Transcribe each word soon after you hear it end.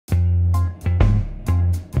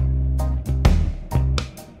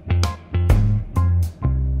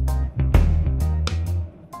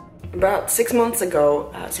About 6 months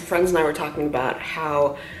ago, some friends and I were talking about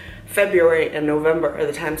how February and November are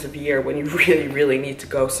the times of year when you really need to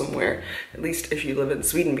go somewhere, at least if you live in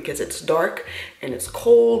Sweden, because it's dark and it's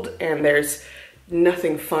cold and there's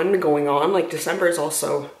nothing fun going on. Like December is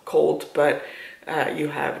also cold, but you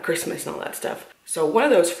have Christmas and all that stuff. So one of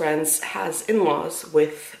those friends has in-laws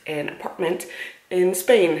with an apartment in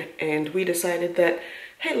Spain, and we decided that,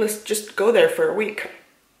 hey, let's just go there for a week.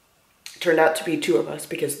 Turned out to be two of us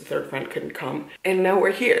because the third friend couldn't come. And now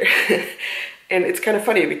we're here. And it's kind of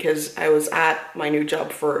funny because I was at my new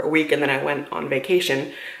job for a week and then I went on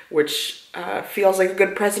vacation, which feels like a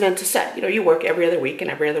good precedent to set. You know, you work every other week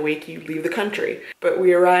and every other week you leave the country. But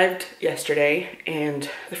we arrived yesterday, and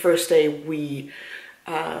the first day we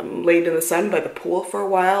laid in the sun by the pool for a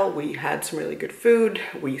while. We had some really good food.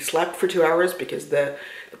 We slept for 2 hours because the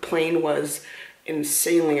plane was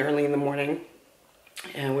insanely early in the morning.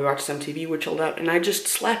 And we watched some TV, we chilled out, and I just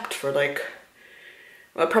slept for like,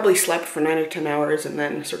 well, I probably slept for 9 or 10 hours and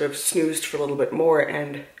then sort of snoozed for a little bit more,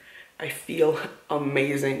 and I feel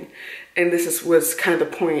amazing. And this was kind of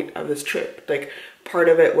the point of this trip. Like, part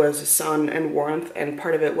of it was sun and warmth, and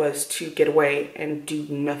part of it was to get away and do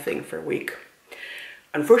nothing for a week.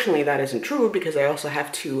 Unfortunately, that isn't true because I also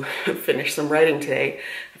have to finish some writing today.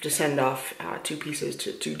 I have to send off 2 pieces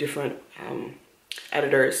to 2 different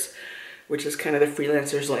editors, which is kind of the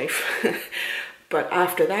freelancer's life. But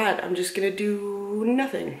after that, I'm just gonna do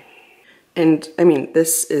nothing. And I mean,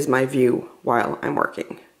 this is my view while I'm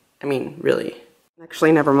working. I mean, really.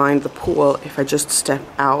 Actually, never mind the pool. If I just step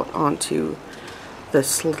out onto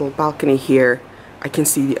this little balcony here, I can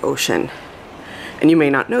see the ocean. And you may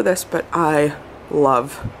not know this, but I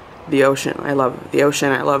love the ocean. I love the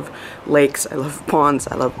ocean, I love lakes, I love ponds,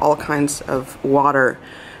 I love all kinds of water.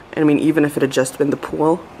 And I mean, even if it had just been the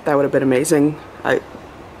pool, that would have been amazing. I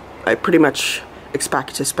pretty much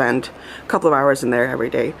expect to spend a couple of hours in there every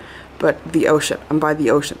day. But the ocean, I'm by the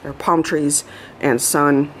ocean. There are palm trees and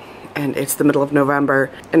sun, and it's the middle of November.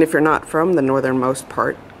 And if you're not from the northernmost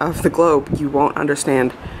part of the globe, you won't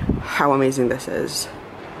understand how amazing this is.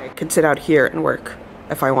 I could sit out here and work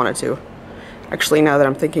if I wanted to. Actually, now that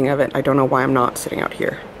I'm thinking of it, I don't know why I'm not sitting out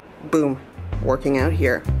here. Boom, working out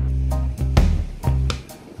here.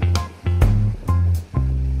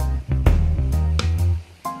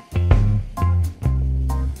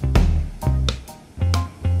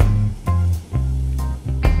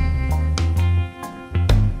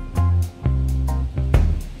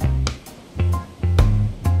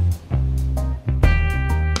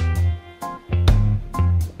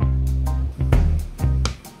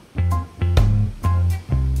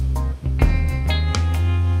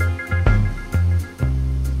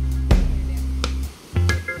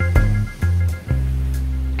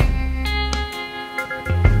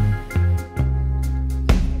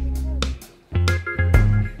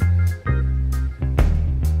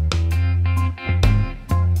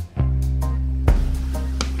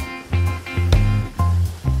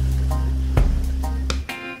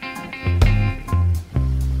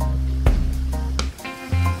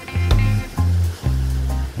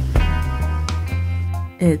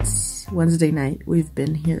 It's Wednesday night. We've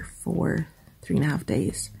been here for 3.5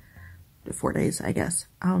 days, 4 days, I guess.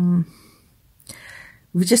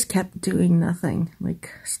 We just kept doing nothing,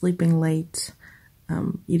 like sleeping late,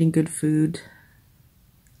 eating good food.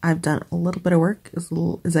 I've done a little bit of work, as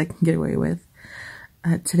little as I can get away with.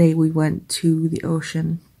 Today we went to the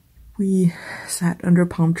ocean. We sat under a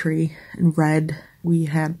palm tree and read. We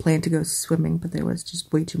had planned to go swimming, but there was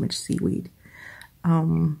just way too much seaweed.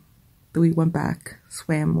 We went back,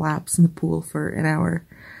 swam laps in the pool for an hour,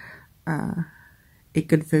 ate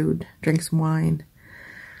good food, drank some wine.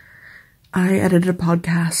 I edited a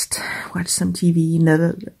podcast, watched some TV,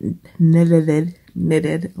 knitted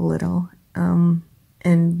a little.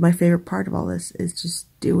 And my favorite part of all this is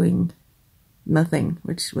just doing nothing,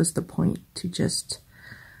 which was the point, to just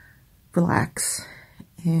relax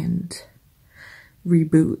and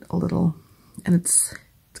reboot a little. And it's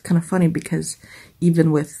kind of funny because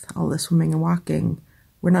even with all the swimming and walking,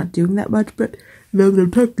 we're not doing that much, but now that I'm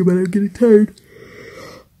talking about it, I'm getting tired.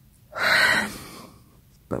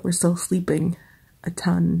 But we're still sleeping a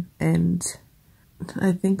ton, and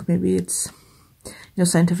I think maybe it's, you know,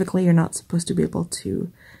 scientifically you're not supposed to be able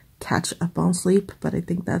to catch up on sleep, but I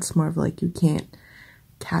think that's more of like you can't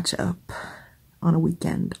catch up on a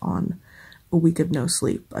weekend on a week of no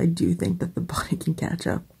sleep. I do think that the body can catch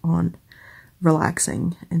up on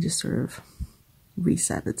relaxing and just sort of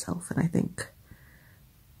reset itself, and I think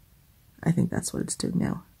that's what it's doing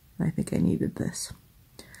now. And I think I needed this.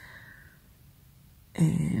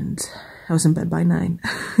 And I was in bed by 9.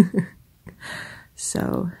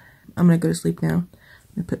 So I'm gonna go to sleep now.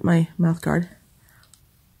 I put my mouth guard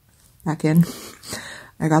back in.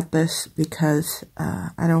 I got this because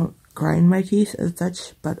I don't grind my teeth as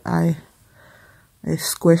such, but I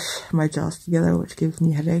squish my jaws together, which gives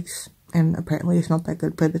me headaches, and apparently it's not that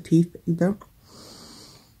good for the teeth either.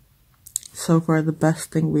 So far, the best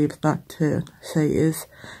thing we've thought to say is,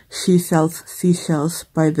 she sells seashells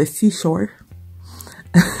by the seashore.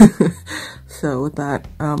 So with that,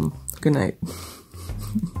 good night.